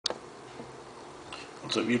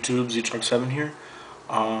What's up, YouTube? ZTruck7 here.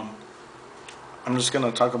 I'm just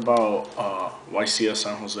gonna talk about YCS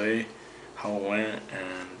San Jose, how it went,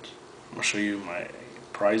 and I'm gonna show you my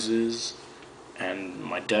prizes and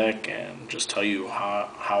my deck, and just tell you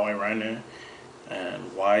how I ran it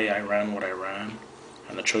and why I ran what I ran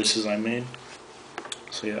and the choices I made.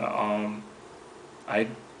 So yeah, I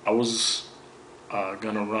was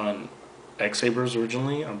gonna run X-Sabers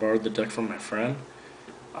originally. I borrowed the deck from my friend,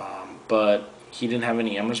 but he didn't have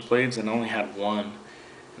any Emers blades and I only had one,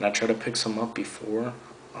 and I tried to pick some up before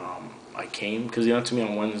I came, because he went to me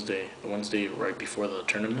on Wednesday, the Wednesday right before the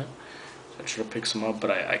tournament. So I tried to pick some up, but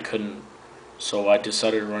I couldn't. So I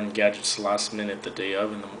decided to run gadgets last minute the day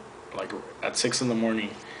of, and like at 6 in the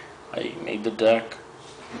morning, I made the deck.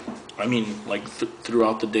 I mean, like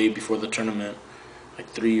throughout the day before the tournament, like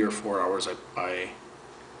 3 or 4 hours, I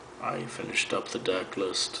finished up the deck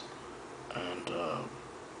list, and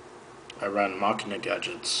I ran Machina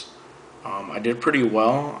gadgets. I did pretty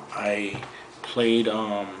well. I played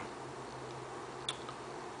a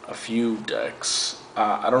few decks.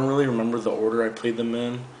 I don't really remember the order I played them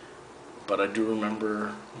in, but I do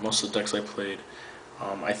remember most of the decks I played.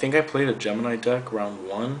 I think I played a Gemini deck round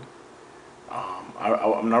 1.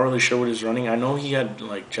 I'm not really sure what he's running. I know he had,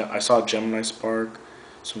 like, I saw Gemini Spark,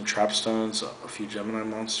 some Trap Stones, a few Gemini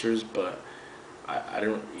monsters, but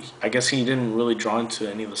I guess he didn't really draw into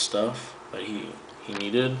any of the stuff that he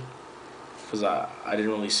needed, because I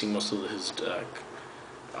didn't really see most of his deck.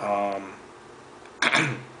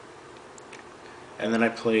 And then I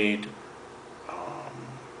played,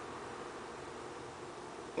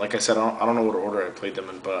 like I said, I don't know what order I played them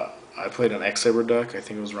in, but I played an X-Saber deck. I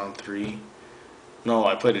think it was round 3. No,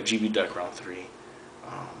 I played a GB deck round 3.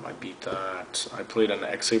 I beat that. I played an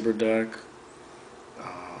X-Saber deck.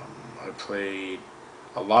 I played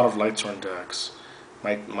a lot of Lightsworn decks.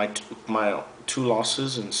 My 2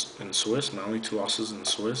 losses in Swiss, my only 2 losses in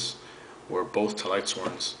Swiss, were both to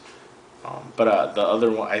Lightsworns. But the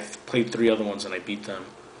other one, I played 3 other ones and I beat them.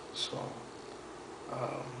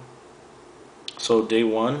 So day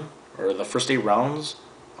 1, or the first 8 rounds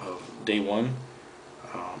of day 1,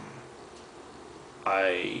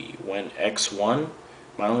 I went X1.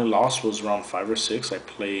 My only loss was round 5 or 6. I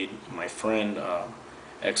played my friend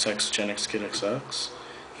XX Gen X Kid XX.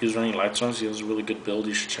 He was running Lightsworns. He has a really good build.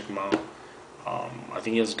 You should check him out. I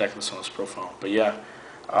think he has a deck list on his profile. But yeah,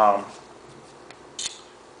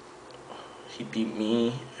 he beat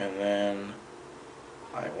me, and then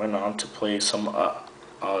I went on to play some. I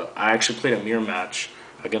actually played a mirror match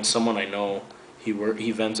against someone I know. He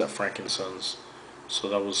vends at Frankenson's, so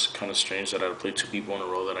that was kind of strange that I had played 2 people in a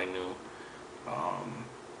row that I knew.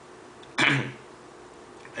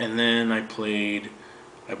 And then I played,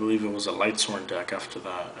 I believe it was a Lightsworn deck after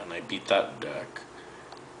that, and I beat that deck.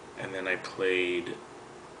 And then I played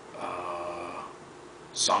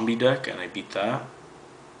Zombie deck, and I beat that.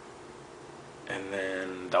 And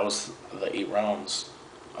then that was the 8 rounds.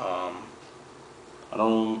 I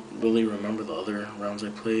don't really remember the other rounds I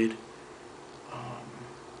played,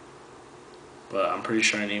 but I'm pretty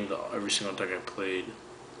sure I named every single deck I played.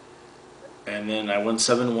 And then I went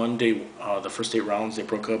 7-1 day. The first 8 rounds, they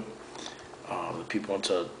broke up the people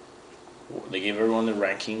into. They gave everyone their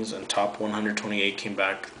rankings, and top 128 came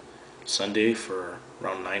back Sunday for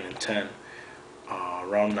round 9 and 10.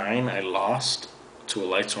 Round 9, I lost to a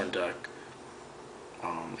Lightsworn deck,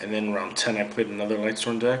 and then round 10, I played another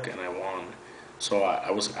Lightsworn deck and I won. So I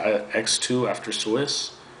was at X2 after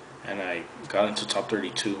Swiss, and I got into top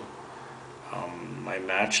 32. My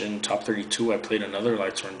match in top 32, I played another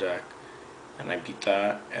Lightsworn deck, and I beat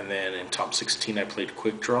that. And then in top 16, I played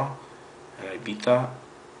Quick Draw, and I beat that.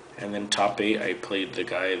 And then top 8, I played the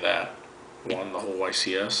guy that won the whole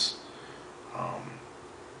YCS.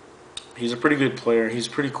 He's a pretty good player. He's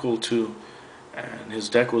pretty cool too, and his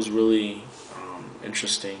deck was really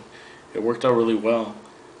interesting. It worked out really well.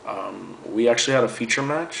 We actually had a feature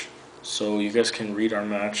match, so you guys can read our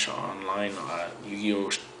match online at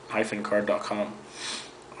yu-gi-oh-card.com.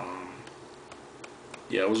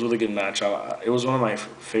 Yeah, it was a really good match. It was one of my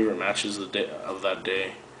favorite matches of that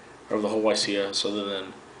day, or of the whole YCS, other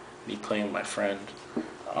than me playing with my friend.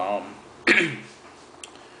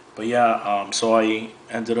 But yeah, so I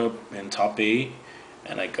ended up in top 8,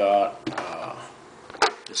 and I got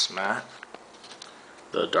this mat,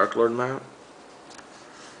 the Dark Lord mat.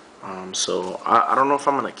 So I don't know if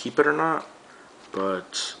I'm gonna keep it or not,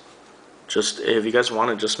 but just if you guys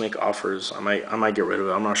want it, just make offers. I might get rid of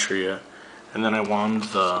it. I'm not sure yet. And then I won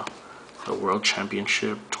the World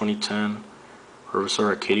Championship 2010 Reverso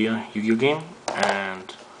Arcadia Yu-Gi-Oh game,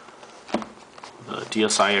 and the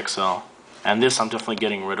DSi XL. And this I'm definitely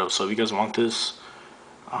getting rid of. So if you guys want this,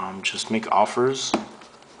 just make offers.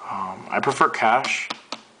 I prefer cash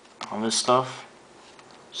on this stuff,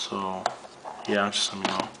 so yeah, just let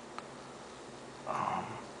me know.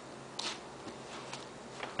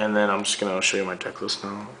 And then I'm just gonna show you my deck list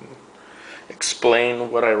now.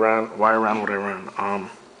 Explain what I ran, why I ran what I ran.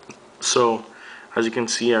 So as you can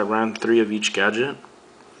see, I ran 3 of each gadget.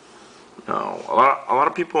 Now, a lot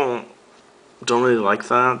of people don't really like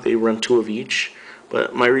that. They run 2 of each.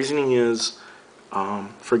 But my reasoning is,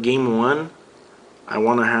 for game 1, I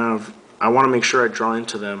want to make sure I draw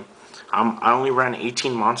into them. I only ran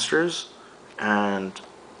 18 monsters, and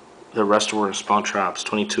the rest were spell traps,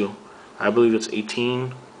 22. I believe it's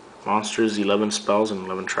 18 monsters, 11 spells, and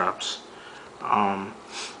 11 traps.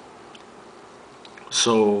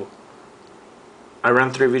 So I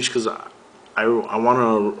ran 3 of each because I want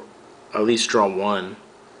to at least draw 1,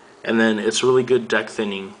 and then it's really good deck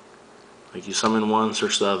thinning. Like you summon one,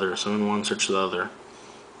 search the other, summon one, search the other.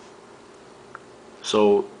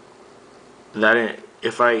 So that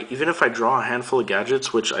even if I draw a handful of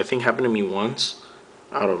gadgets, which I think happened to me once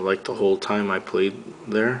out of like the whole time I played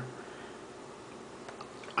there,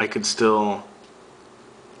 I could still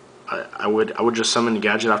I would just summon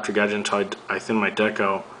gadget after gadget until I thin my deck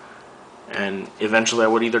out, and eventually I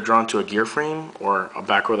would either draw into a gear frame or a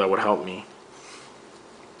back row that would help me.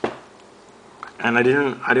 And I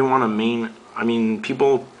didn't want to main. I mean,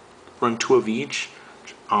 people run 2 of each,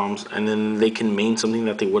 and then they can main something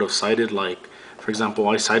that they would have cited. Like, for example,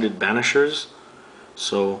 I cited banishers,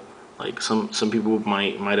 so like some people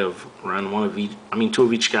might have run 1 of each. I mean, 2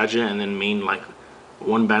 of each gadget, and then main like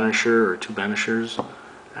 1 banisher or 2 banishers,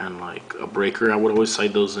 and like a breaker. I would always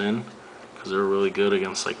cite those in because they're really good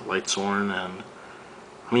against like Lightsorn, and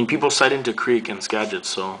I mean, people cite into Kree against gadgets,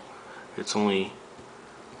 so it's only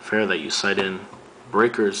fair that you cite in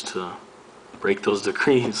breakers to break those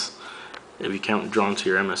decrees if you can't draw into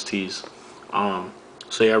your MSTs.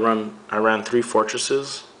 So yeah, I ran 3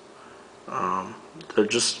 fortresses. They're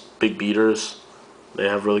just big beaters. They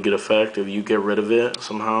have really good effect. If you get rid of it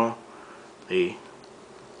somehow, they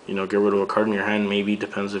get rid of a card in your hand. Maybe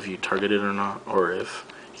depends if you target it or not, or if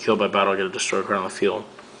you kill by battle, get a destroy card on the field.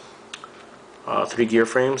 3 gear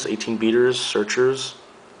frames, 18 beaters, searchers.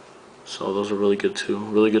 So those are really good too.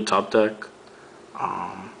 Really good top deck.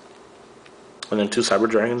 And then 2 cyber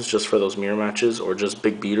dragons just for those mirror matches, or just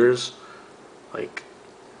big beaters. Like,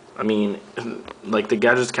 I mean, like the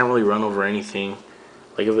gadgets can't really run over anything.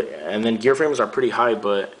 Like, and then gear frames are pretty high,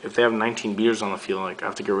 but if they have 19 beaters on the field, like I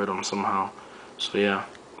have to get rid of them somehow. So yeah,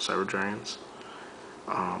 cyber dragons.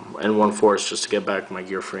 And 1 force just to get back my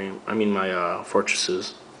gear frame. I mean my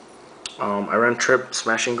fortresses. I ran trip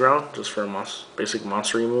smashing ground just for basic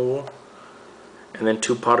monster removal, and then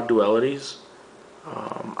 2 pot of dualities.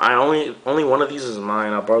 I only 1 of these is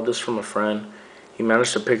mine. I borrowed this from a friend. He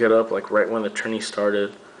managed to pick it up like right when the tourney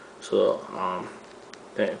started. So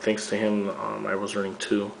thanks to him, I was running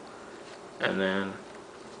 2, and then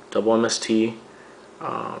double MST.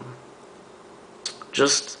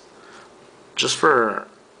 Just for,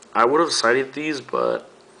 I would have cited these, but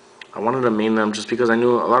I wanted to main them just because I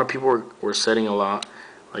knew a lot of people were setting a lot.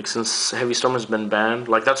 Like, since Heavy Storm has been banned,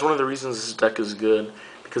 like that's one of the reasons this deck is good,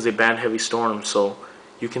 because they banned Heavy Storm, so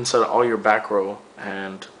you can set all your back row,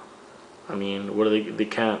 and I mean, what are they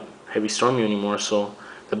can't Heavy Storm you anymore, so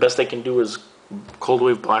the best they can do is Cold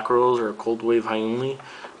Wave Black Rose or Cold Wave High Only,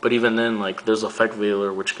 but even then, like, there's Effect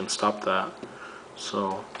Veiler which can stop that.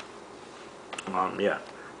 So yeah,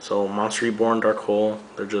 so Monster Reborn, Dark Hole,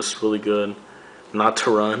 they're just really good not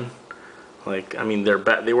to run. Like, I mean,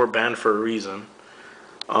 they were banned for a reason.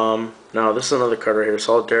 Now this is another card right here,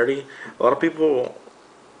 Solidarity. A lot of people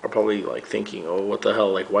are probably like thinking, oh, what the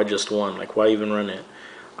hell, like why just 1, like why even run it?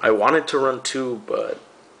 I wanted to run 2, but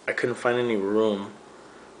I couldn't find any room,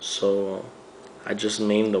 so I just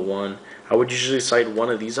mained the 1. I would usually side 1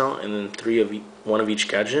 of these out, and then 3 of 1 of each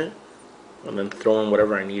gadget, and then throw in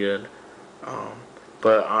whatever I needed.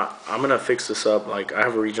 But I'm gonna fix this up. Like, I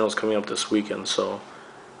have regionals coming up this weekend, so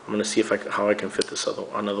I'm gonna see how I can fit this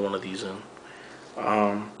another 1 of these in.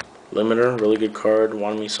 Limiter, really good card.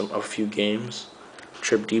 Won me a few games.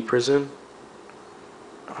 Trip D Prison.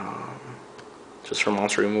 Just for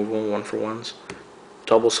monster removal, 1-for-1s.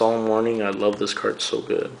 Double Solemn Warning. I love this card, so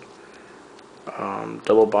good.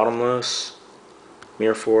 Double Bottomless,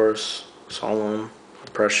 Mirror Force, Solemn,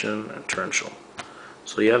 Oppression, and Torrential.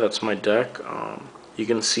 So yeah, that's my deck. You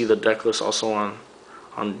can see the deck list also on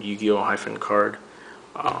Yu-Gi-Oh! Card.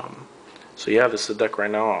 So yeah, this is the deck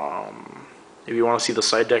right now. If you want to see the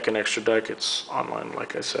side deck and extra deck, it's online,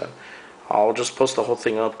 like I said. I'll just post the whole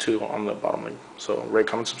thing up too on the bottom link. So rate,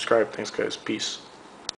 comment, subscribe. Thanks guys. Peace.